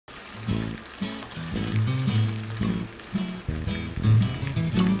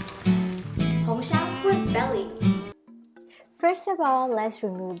First of all, let's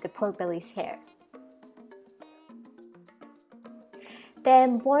remove the pork belly's hair.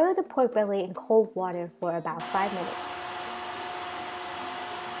 Then boil the pork belly in cold water for about 5 minutes.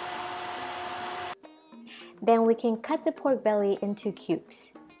 Then we can cut the pork belly into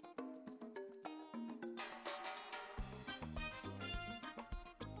cubes.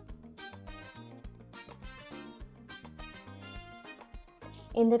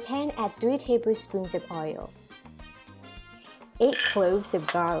 In the pan, add 3 tablespoons of oil, 8 cloves of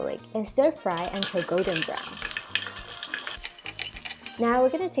garlic, and stir fry until golden brown. Now we're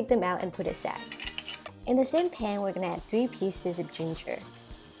going to take them out and put aside. In the same pan, we're going to add 3 pieces of ginger.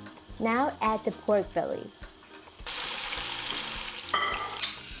 Now add the pork belly.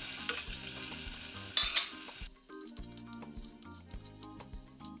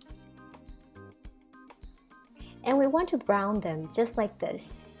 And we want to brown them just like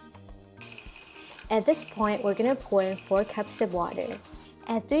this. At this point, we're going to pour in 4 cups of water.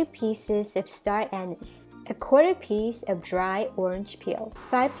 Add 3 pieces of star anise, a quarter piece of dry orange peel,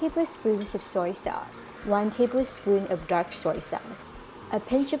 5 tablespoons of soy sauce, 1 tablespoon of dark soy sauce, a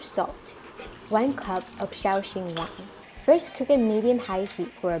pinch of salt, 1 cup of Shaoxing wine. First, cook at medium-high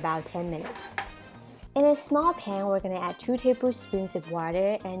heat for about 10 minutes. In a small pan, we're going to add 2 tablespoons of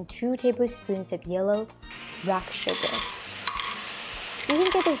water and 2 tablespoons of yellow rock sugar. You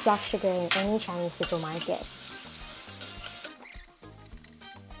can get this rock sugar in any Chinese supermarket.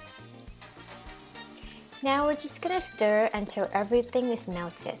 Now we're just going to stir until everything is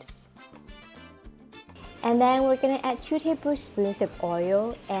melted. And then we're going to add 2 tablespoons of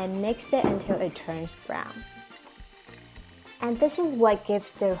oil and mix it until it turns brown. And this is what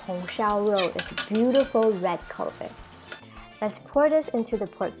gives the Hongshao roll its beautiful red color. Let's pour this into the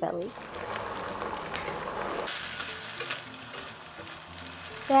pork belly.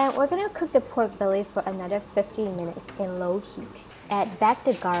 Then we're going to cook the pork belly for another 15 minutes in low heat. Add back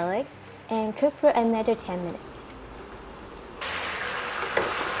the garlic and cook for another 10 minutes.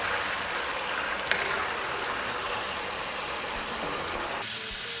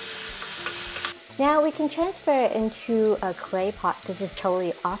 Now we can transfer it into a clay pot. This is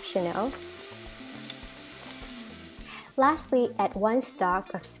totally optional. Lastly, add 1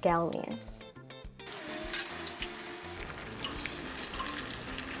 stalk of scallion.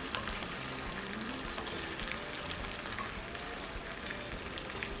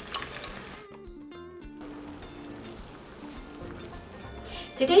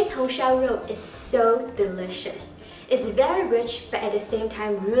 Today's Hongshao roll is so delicious. It's very rich, but at the same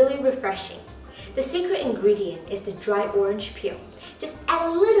time really refreshing. The secret ingredient is the dry orange peel. Just add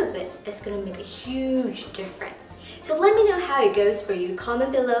a little bit, it's going to make a huge difference. So let me know how it goes for you.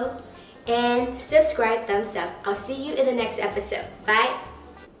 Comment below and subscribe, thumbs up. I'll see you in the next episode. Bye!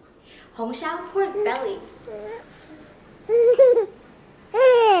 Hongshao pork belly.